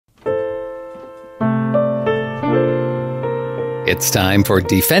It's time for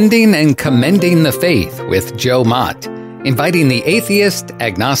Defending and Commending the Faith with Joe Mott, inviting the atheist,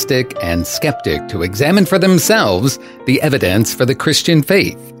 agnostic, and skeptic to examine for themselves the evidence for the Christian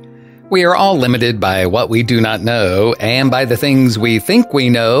faith. We are all limited by what we do not know and by the things we think we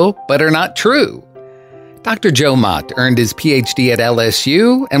know but are not true. Dr. Joe Mott earned his PhD at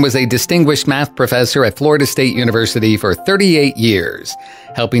LSU and was a distinguished math professor at Florida State University for 38 years,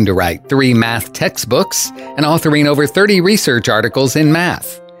 helping to write 3 math textbooks and authoring over 30 research articles in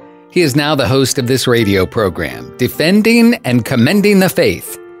math. He is now the host of this radio program, Defending and Commending the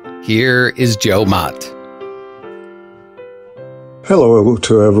Faith. Here is Joe Mott. Hello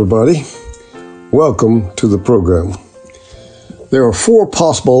to everybody. Welcome to the program. There are 4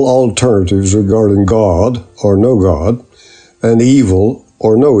 possible alternatives regarding God or no God, and evil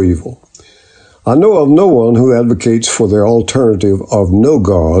or no evil. I know of no one who advocates for the alternative of no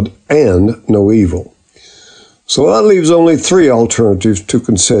God and no evil. So that leaves only 3 alternatives to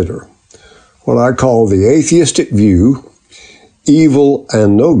consider. What I call the atheistic view, evil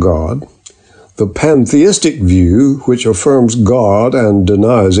and no God, the pantheistic view, which affirms God and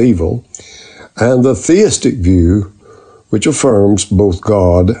denies evil, and the theistic view, which affirms both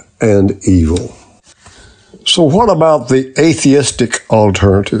God and evil. So what about the atheistic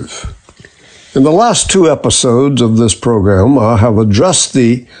alternative? In the last 2 episodes of this program, I have addressed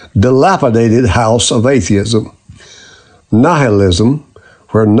the dilapidated house of atheism. Nihilism,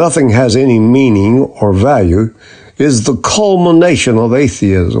 where nothing has any meaning or value, is the culmination of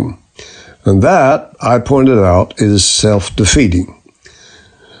atheism. And that, I pointed out, is self-defeating.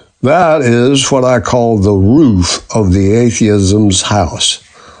 That is what I call the roof of the atheism's house.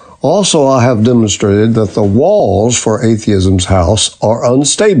 Also, I have demonstrated that the walls for atheism's house are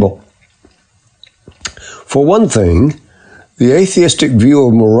unstable. For one thing, the atheistic view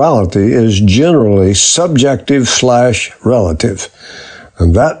of morality is generally subjective/relative,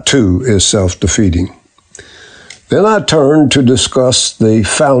 and that too is self-defeating. Then I turn to discuss the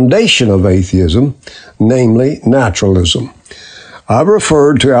foundation of atheism, namely naturalism. I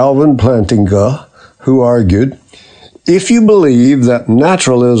referred to Alvin Plantinga, who argued, if you believe that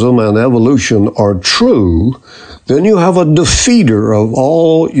naturalism and evolution are true, then you have a defeater of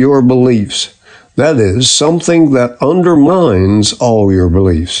all your beliefs. That is, something that undermines all your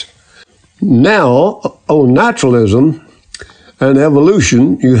beliefs. Now, on naturalism and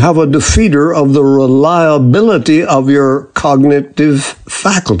evolution, you have a defeater of the reliability of your cognitive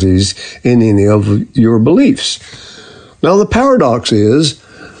faculties in any of your beliefs. Now, the paradox is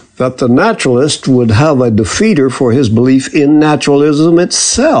that the naturalist would have a defeater for his belief in naturalism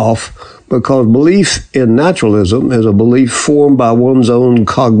itself, because belief in naturalism is a belief formed by one's own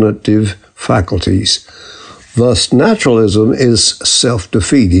cognitive faculties. Thus, naturalism is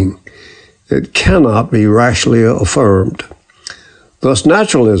self-defeating. It cannot be rationally affirmed. Thus,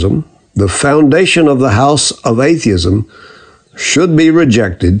 naturalism, the foundation of the house of atheism, should be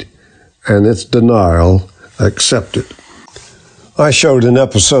rejected and its denial accepted. I showed in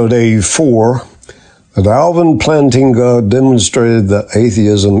episode 84 that Alvin Plantinga demonstrated that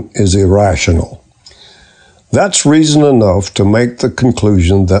atheism is irrational. That's reason enough to make the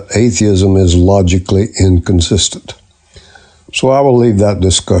conclusion that atheism is logically inconsistent. So I will leave that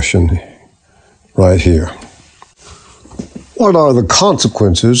discussion right here. What are the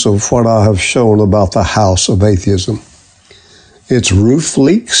consequences of what I have shown about the house of atheism? Its roof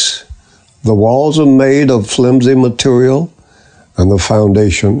leaks, the walls are made of flimsy material, and the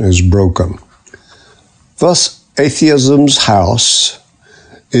foundation is broken. Thus, atheism's house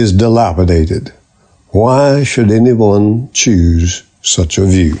is dilapidated. Why should anyone choose such a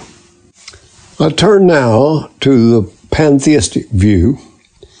view? I turn now to the pantheistic view.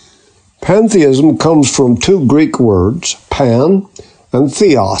 Pantheism comes from 2 Greek words, pan and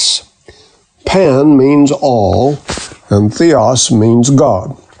theos. Pan means all, and theos means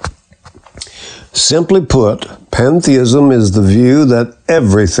God. Simply put, pantheism is the view that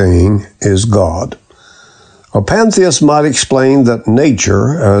everything is God. A pantheist might explain that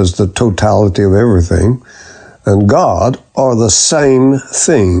nature, as the totality of everything, and God are the same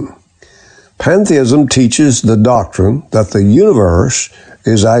thing. Pantheism teaches the doctrine that the universe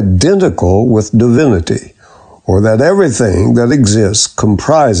is identical with divinity, or that everything that exists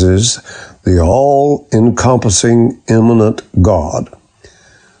comprises the all-encompassing immanent God.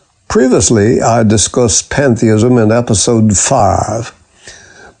 Previously, I discussed pantheism in episode 5.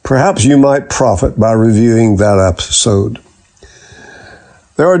 Perhaps you might profit by reviewing that episode.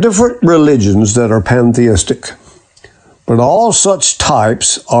 There are different religions that are pantheistic, but all such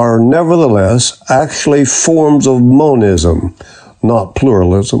types are nevertheless actually forms of monism, not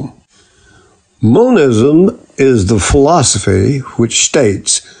pluralism. Monism is the philosophy which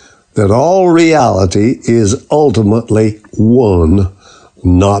states that all reality is ultimately one,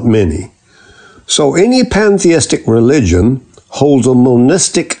 not many. So any pantheistic religion holds a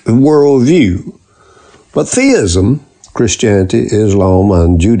monistic worldview. But theism, Christianity, Islam,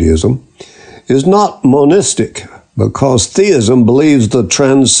 and Judaism, is not monistic because theism believes the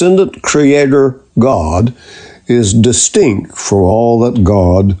transcendent creator God is distinct from all that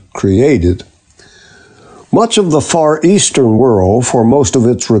God created. Much of the Far Eastern world, for most of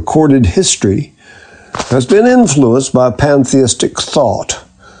its recorded history, has been influenced by pantheistic thought.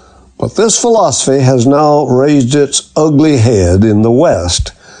 But this philosophy has now raised its ugly head in the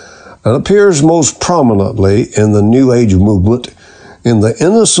West and appears most prominently in the New Age movement in the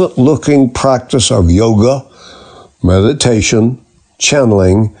innocent-looking practice of yoga, meditation,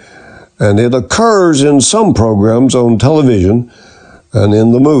 channeling, and it occurs in some programs on television and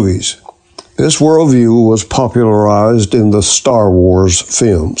in the movies. This worldview was popularized in the Star Wars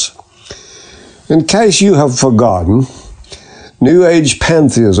films. In case you have forgotten, New Age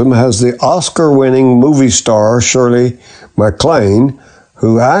pantheism has the Oscar-winning movie star Shirley MacLaine,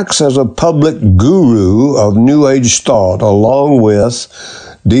 who acts as a public guru of New Age thought along with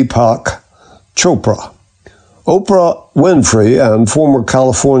Deepak Chopra. Oprah Winfrey and former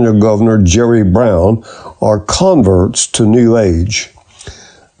California Governor Jerry Brown are converts to New Age.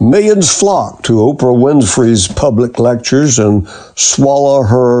 Millions flock to Oprah Winfrey's public lectures and swallow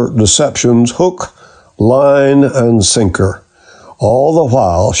her deceptions hook, line, and sinker, all the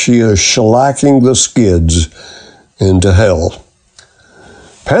while she is shellacking the skids into hell.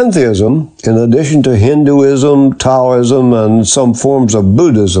 Pantheism, in addition to Hinduism, Taoism, and some forms of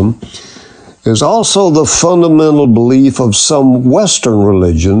Buddhism, is also the fundamental belief of some Western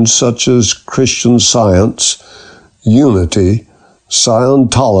religions such as Christian Science, Unity,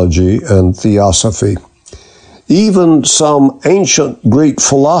 Scientology, and Theosophy. Even some ancient Greek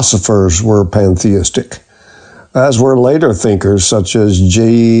philosophers were pantheistic, as were later thinkers such as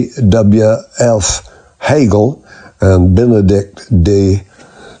G.W.F. Hegel and Benedict de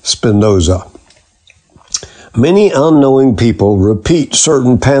Spinoza. Many unknowing people repeat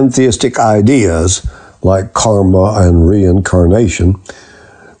certain pantheistic ideas, like karma and reincarnation,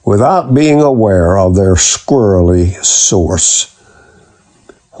 without being aware of their squirrely source.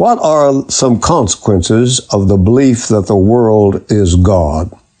 What are some consequences of the belief that the world is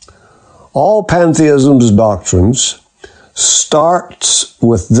God? All pantheism's doctrines starts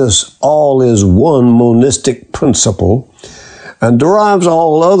with this all is one monistic principle and derives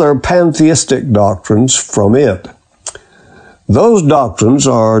all other pantheistic doctrines from it. Those doctrines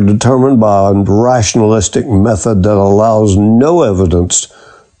are determined by a rationalistic method that allows no evidence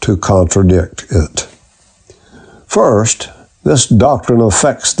to contradict it. First, this doctrine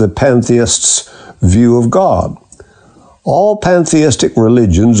affects the pantheist's view of God. All pantheistic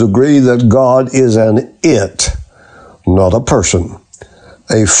religions agree that God is an it, not a person,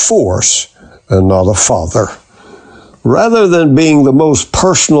 a force, and not a father. Rather than being the most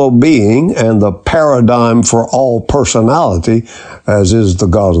personal being and the paradigm for all personality, as is the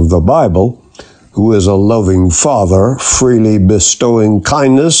God of the Bible, who is a loving Father, freely bestowing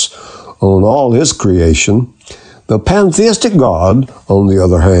kindness on all his creation, the pantheistic God, on the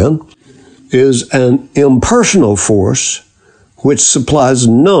other hand, is an impersonal force which supplies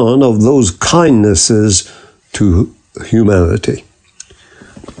none of those kindnesses to humanity.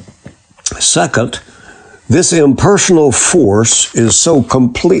 Second, this impersonal force is so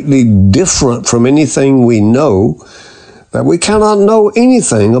completely different from anything we know that we cannot know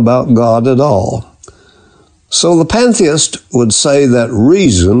anything about God at all. So the pantheist would say that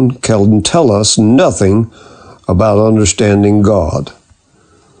reason can tell us nothing about understanding God.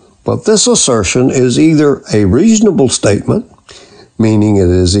 But this assertion is either a reasonable statement, meaning it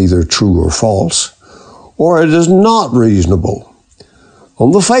is either true or false, or it is not reasonable.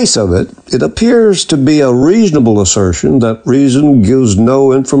 On the face of it, it appears to be a reasonable assertion that reason gives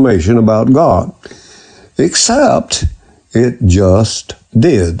no information about God, except it just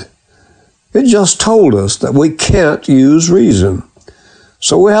did. It just told us that we can't use reason.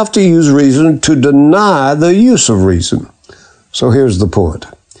 So we have to use reason to deny the use of reason. So here's the point.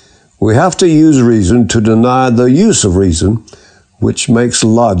 We have to use reason to deny the use of reason, which makes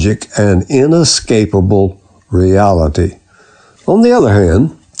logic an inescapable reality. On the other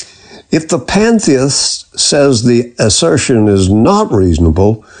hand, if the pantheist says the assertion is not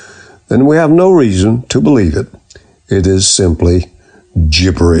reasonable, then we have no reason to believe it. It is simply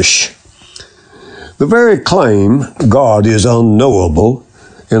gibberish. The very claim God is unknowable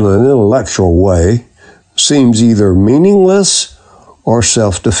in an intellectual way seems either meaningless or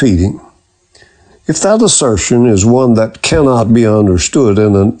self-defeating. If that assertion is one that cannot be understood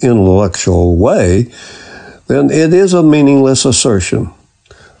in an intellectual way, then it is a meaningless assertion.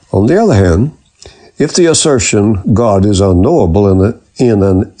 On the other hand, if the assertion God is unknowable in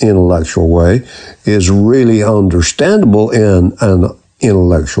an intellectual way is really understandable in an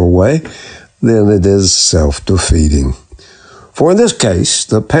intellectual way, then it is self-defeating. For in this case,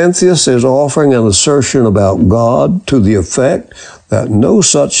 the pantheist is offering an assertion about God to the effect that no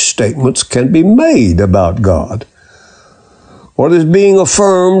such statements can be made about God. What is being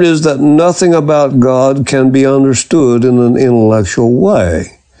affirmed is that nothing about God can be understood in an intellectual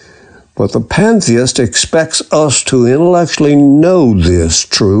way. But the pantheist expects us to intellectually know this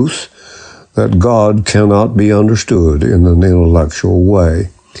truth, that God cannot be understood in an intellectual way.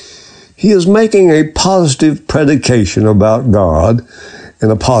 He is making a positive predication about God in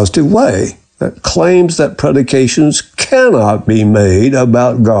a positive way that claims that predications cannot be made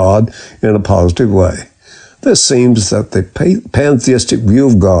about God in a positive way. This seems that the pantheistic view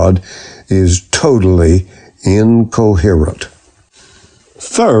of God is totally incoherent.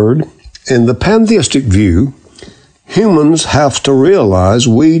 Third, in the pantheistic view, humans have to realize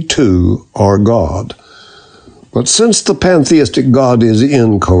we too are God. But since the pantheistic God is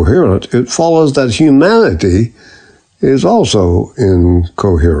incoherent, it follows that humanity is also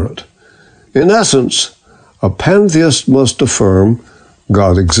incoherent. In essence, a pantheist must affirm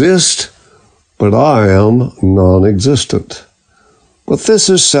God exists, but I am non-existent. But this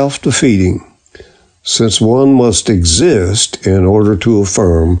is self-defeating, since one must exist in order to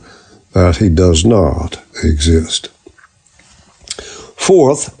affirm that he does not exist.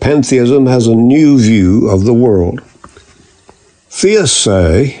 Fourth, pantheism has a new view of the world. Theists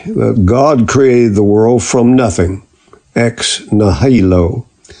say that God created the world from nothing, ex nihilo.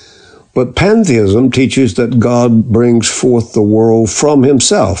 But pantheism teaches that God brings forth the world from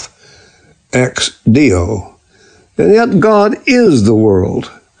himself, ex deo. And yet God is the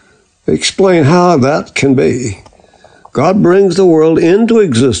world. Explain how that can be. God brings the world into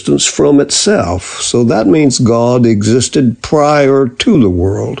existence from itself, so that means God existed prior to the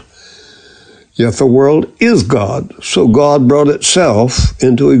world. Yet the world is God, so God brought itself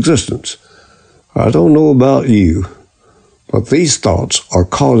into existence. I don't know about you, but these thoughts are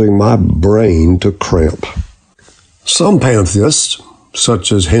causing my brain to cramp. Some pantheists,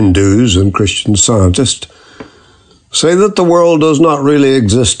 such as Hindus and Christian scientists, say that the world does not really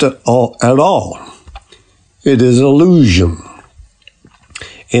exist at all. It is illusion.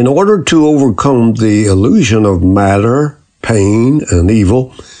 In order to overcome the illusion of matter, pain, and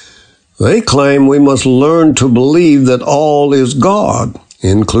evil, they claim we must learn to believe that all is God,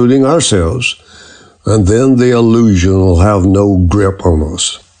 including ourselves, and then the illusion will have no grip on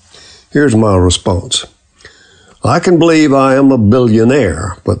us. Here's my response. I can believe I am a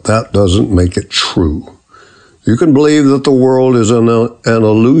billionaire, but that doesn't make it true. You can believe that the world is an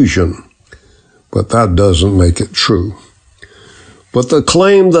illusion, but that doesn't make it true. But the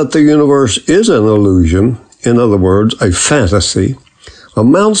claim that the universe is an illusion, in other words, a fantasy,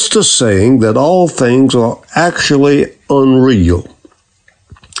 amounts to saying that all things are actually unreal.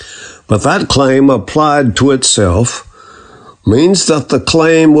 But that claim applied to itself means that the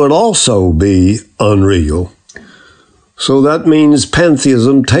claim would also be unreal. So that means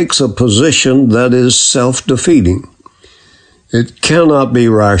pantheism takes a position that is self-defeating. It cannot be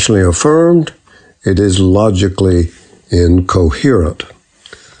rationally affirmed. It is logically incoherent.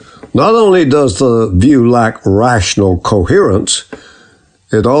 Not only does the view lack rational coherence,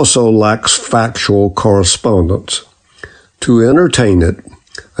 it also lacks factual correspondence. To entertain it,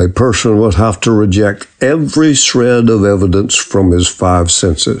 a person would have to reject every shred of evidence from his five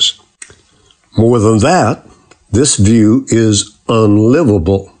senses. More than that, this view is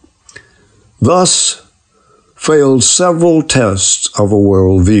unlivable. Thus, failed several tests of a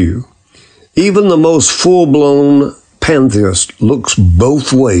worldview. Even the most full-blown pantheist looks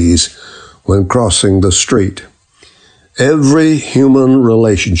both ways when crossing the street. Every human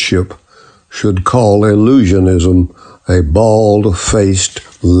relationship should call illusionism a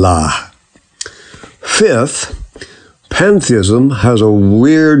bald-faced lie. Fifth, pantheism has a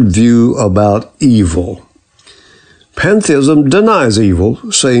weird view about evil. Pantheism denies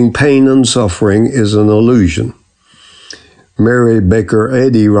evil, saying pain and suffering is an illusion. Mary Baker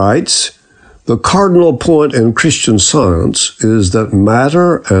Eddy writes, "The cardinal point in Christian science is that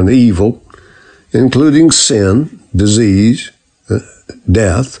matter and evil, including sin, disease,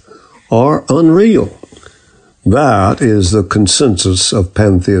 death, are unreal. That is the consensus of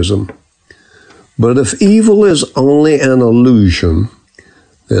pantheism. But if evil is only an illusion,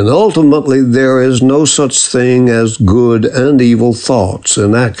 then ultimately there is no such thing as good and evil thoughts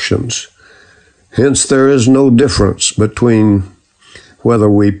and actions. Hence, there is no difference between whether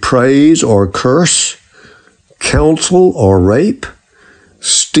we praise or curse, counsel or rape,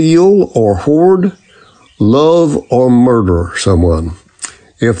 steal or hoard, love or murder someone.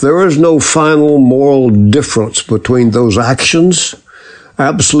 If there is no final moral difference between those actions,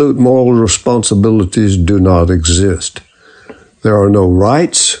 absolute moral responsibilities do not exist. There are no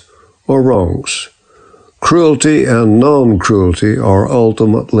rights or wrongs. Cruelty and non-cruelty are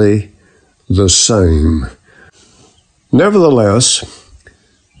ultimately the same. Nevertheless,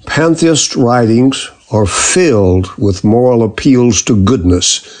 pantheist writings are filled with moral appeals to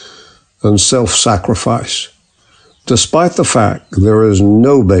goodness and self-sacrifice, despite the fact there is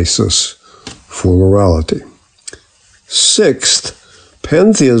no basis for morality. Sixth,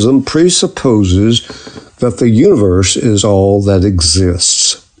 pantheism presupposes that the universe is all that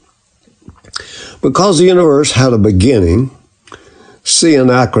exists. Because the universe had a beginning, see an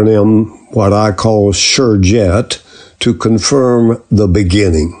acronym, what I call SUREJET, to confirm the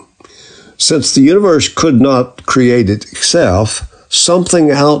beginning. Since the universe could not create itself,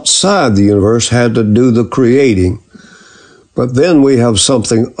 something outside the universe had to do the creating. But then we have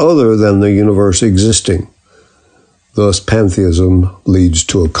something other than the universe existing. Thus, pantheism leads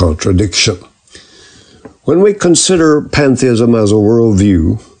to a contradiction. When we consider pantheism as a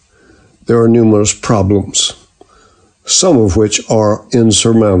worldview, there are numerous problems, some of which are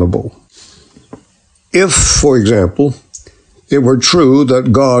insurmountable. If, for example, it were true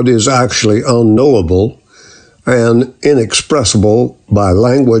that God is actually unknowable and inexpressible by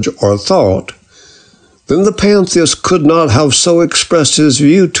language or thought, then the pantheist could not have so expressed his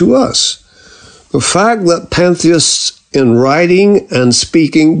view to us. The fact that pantheists in writing and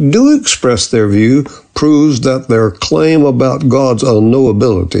speaking do express their view proves that their claim about God's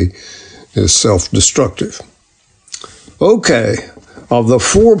unknowability is self-destructive. Okay, of the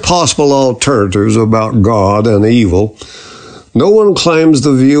four possible alternatives about God and evil, no one claims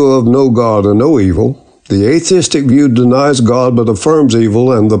the view of no God and no evil. The atheistic view denies God but affirms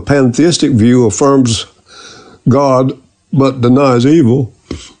evil, and the pantheistic view affirms God but denies evil.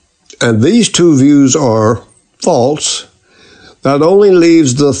 And these two views are false. That only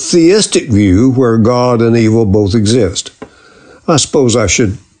leaves the theistic view where God and evil both exist. I suppose I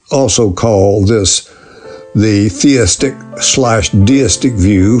should also call this the theistic/deistic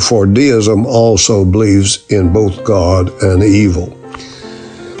view, for deism also believes in both God and evil.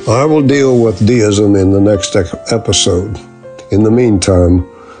 I will deal with deism in the next episode. In the meantime,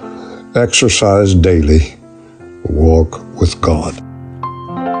 exercise daily, walk with God.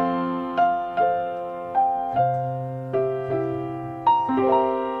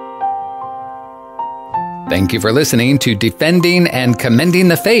 Thank you for listening to Defending and Commending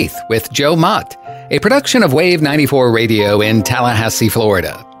the Faith with Joe Mott, a production of Wave 94 Radio in Tallahassee,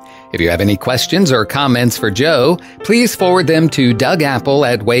 Florida. If you have any questions or comments for Joe, please forward them to Doug Apple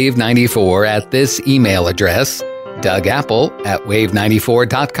at Wave94 at this email address,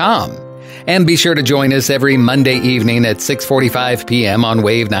 dougapple@wave94.com. And be sure to join us every Monday evening at 6:45 p.m. on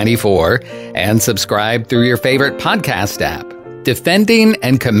Wave 94 and subscribe through your favorite podcast app. Defending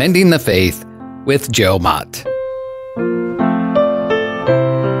and Commending the Faith with Joe Mott.